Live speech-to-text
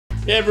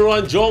Hey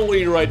everyone, Jong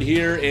Uy right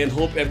here, and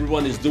hope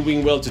everyone is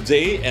doing well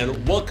today,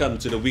 and welcome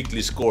to the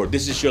weekly score.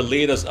 This is your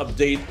latest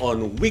update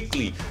on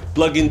weekly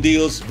plugin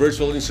deals,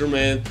 virtual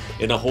instrument,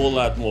 and a whole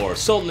lot more.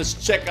 So let's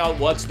check out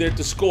what's there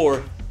to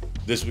score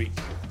this week.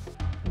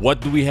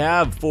 What do we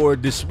have for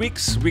this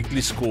week's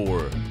weekly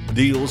score?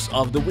 Deals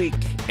of the week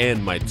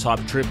and my top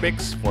 3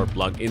 picks for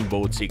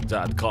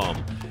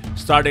pluginboutique.com.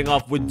 Starting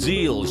off with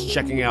deals,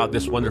 checking out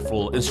this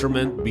wonderful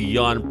instrument,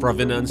 Beyond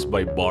Provenance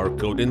by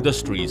Barcode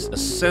Industries, a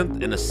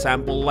synth and a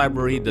sample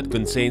library that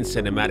contains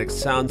cinematic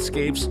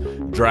soundscapes,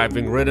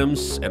 driving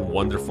rhythms, and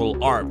wonderful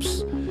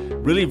arps.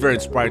 Really very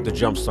inspired to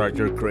jumpstart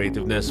your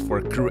creativeness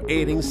for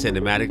creating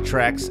cinematic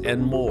tracks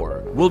and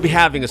more. We'll be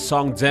having a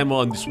song demo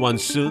on this one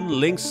soon,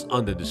 links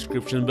on the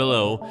description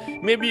below.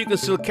 Maybe you can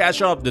still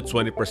catch up the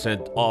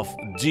 20% off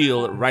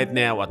deal right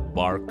now at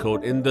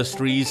Barcode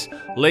Industries,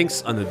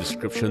 links on the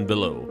description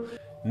below.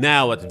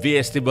 Now at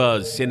VST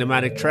Buzz,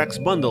 Cinematic Tracks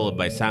Bundle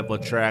by Sample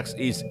Tracks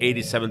is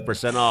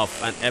 87%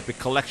 off, an epic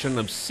collection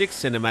of 6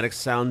 cinematic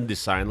sound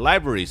design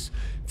libraries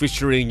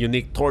featuring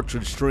unique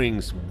tortured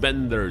strings,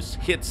 benders,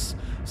 hits,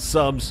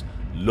 subs,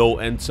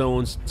 low-end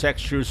tones,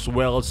 textures,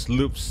 swells,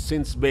 loops,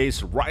 synth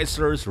bass,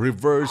 risers,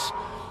 reverse,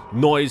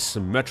 noise,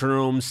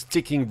 metronomes,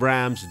 ticking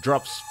brams,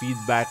 drops,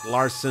 feedback,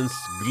 Larsons,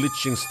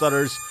 glitching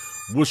stutters,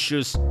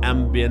 whooshes,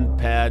 ambient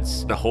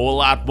pads, and a whole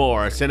lot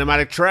more.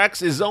 Cinematic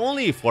Tracks is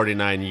only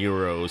 49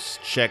 euros.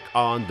 Check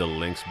on the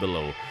links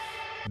below.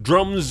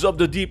 Drums of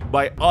the Deep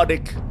by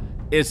Audip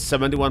is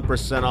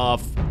 71%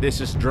 off.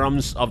 This is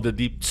Drums of the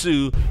Deep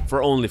 2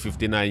 for only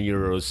 59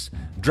 euros.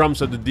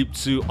 Drums of the Deep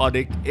 2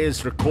 Audip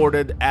is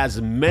recorded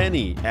as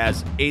many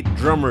as 8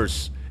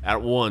 drummers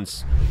at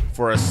once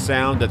for a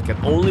sound that can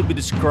only be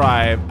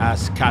described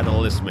as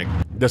catalysmic.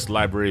 This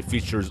library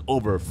features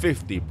over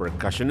 50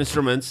 percussion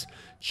instruments.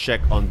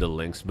 Check on the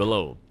links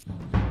below.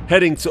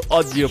 Heading to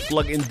audio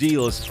plugin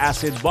deals,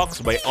 Acid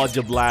Box by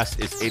Audio Blast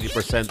is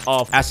 80%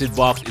 off. Acid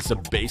Box is a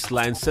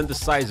bassline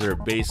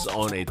synthesizer based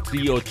on a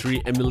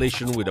 303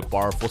 emulation with a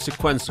powerful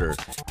sequencer.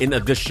 In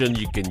addition,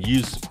 you can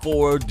use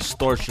 4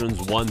 distortions,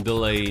 1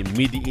 delay,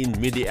 MIDI in,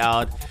 MIDI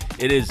out.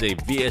 It is a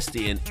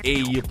VST and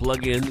AU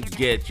plugin.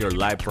 Get your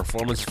live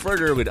performance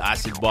further with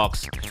Acid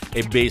Box,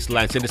 a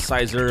bassline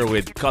synthesizer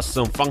with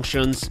custom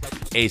functions,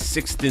 a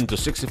 16 to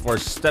 64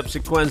 step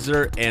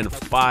sequencer, and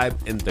 5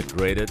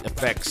 integrated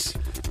effects.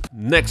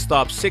 Next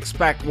up,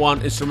 6-pack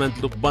 1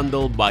 instrument loop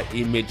bundle by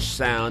Image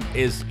Sound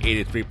is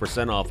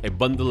 83% off, a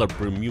bundle of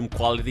premium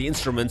quality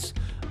instruments,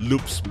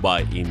 loops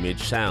by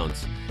Image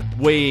Sounds.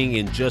 Weighing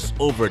in just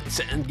over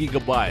 10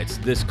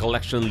 gigabytes, this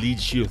collection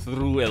leads you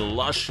through a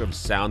lush of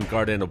sound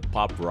garden of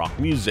pop rock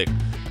music,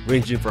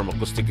 ranging from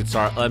acoustic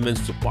guitar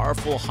elements to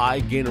powerful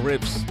high-gain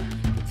riffs.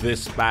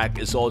 This pack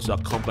is also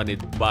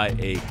accompanied by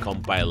a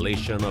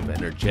compilation of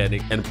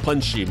energetic and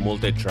punchy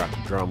multi-track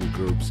drum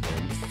groups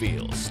and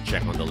feels.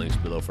 Check on the links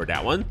below for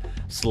that one.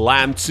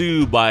 Slam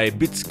 2 by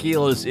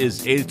Beatskills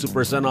is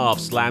 82%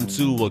 off. Slam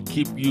 2 will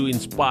keep you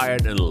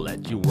inspired and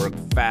let you work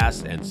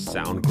fast and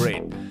sound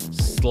great.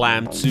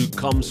 Slam 2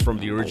 comes from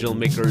the original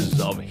makers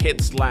of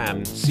Hit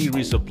Slam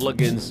series of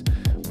plugins,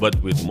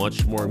 but with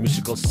much more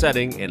musical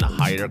setting and a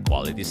higher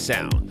quality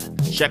sound.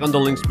 Check on the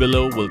links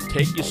below, will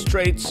take you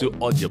straight to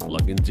audio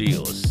plugin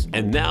deals.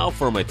 And now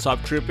for my top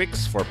 3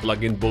 picks for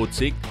Plugin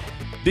Boutique.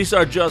 These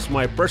are just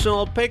my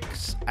personal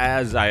picks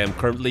as I am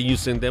currently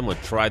using them or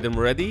tried them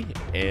already,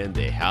 and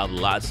they have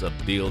lots of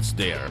deals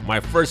there. My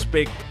first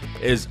pick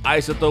is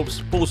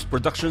Isotope's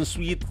Post-Production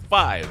Suite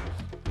 5.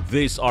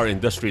 These are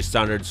industry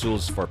standard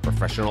tools for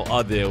professional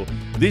audio.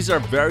 These are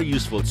very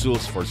useful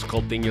tools for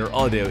sculpting your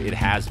audio. It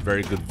has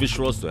very good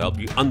visuals to help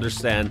you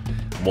understand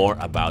more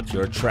about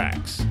your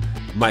tracks.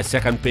 My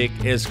second pick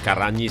is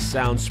Karanyi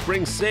Sound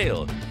Spring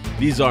Sale.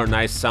 These are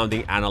nice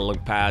sounding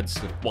analog pads,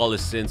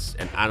 polysynths,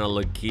 and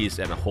analog keys,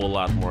 and a whole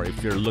lot more.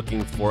 If you're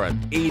looking for an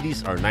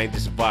 80s or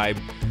 90s vibe,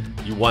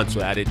 you want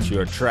to add it to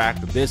your track,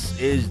 this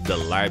is the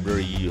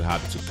library you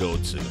have to go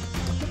to.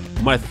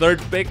 My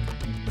third pick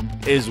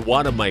is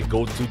one of my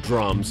go-to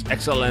drums,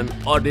 XLN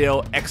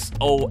Audio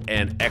XO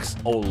and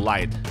XO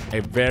Lite.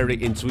 A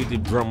very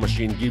intuitive drum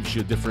machine gives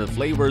you different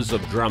flavors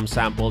of drum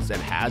samples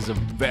and has a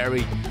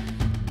very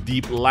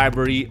deep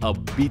library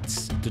of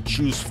beats to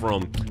choose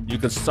from. You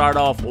can start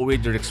off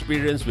with your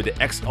experience with the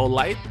XO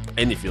Lite,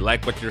 and if you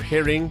like what you're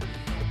hearing,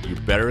 you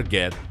better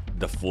get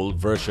the full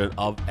version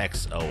of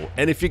XO.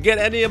 And if you get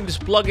any of this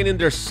plugin in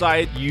their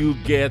site, you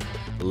get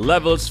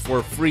levels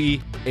for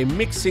free, a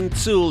mixing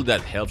tool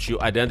that helps you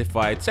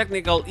identify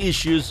technical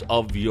issues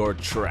of your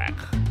track.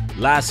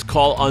 Last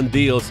call on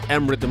deals,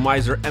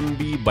 M-Rhythmizer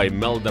MB by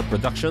Melda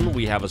Production.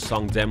 We have a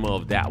song demo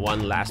of that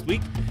one last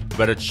week.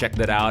 Better check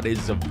that out.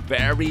 It's a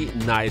very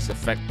nice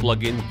effect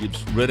plugin,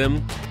 gives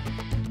rhythm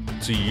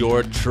to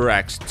your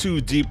tracks.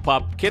 2D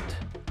Pop Kit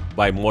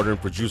by Modern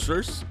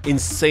Producers,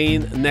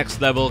 Insane Next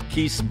Level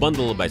Keys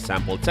Bundle by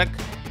Sample Tech,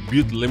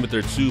 Butte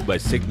Limiter 2 by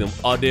Signum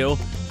Audio,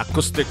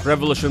 Acoustic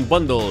Revolution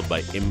Bundle by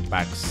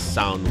Impact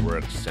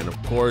Soundworks. And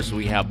of course,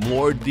 we have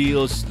more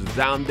deals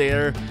down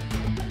there.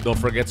 Don't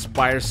forget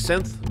SPIRE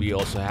SYNTH. We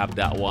also have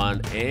that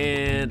one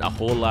and a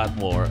whole lot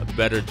more.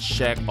 Better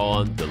check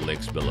on the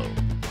links below.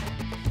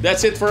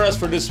 That's it for us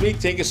for this week.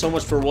 Thank you so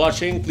much for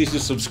watching. Please do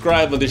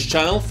subscribe on this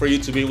channel for you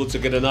to be able to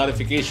get a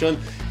notification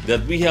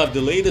that we have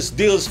the latest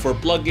deals for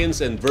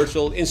plugins and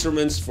virtual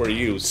instruments for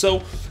you.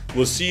 So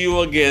we'll see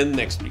you again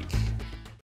next week.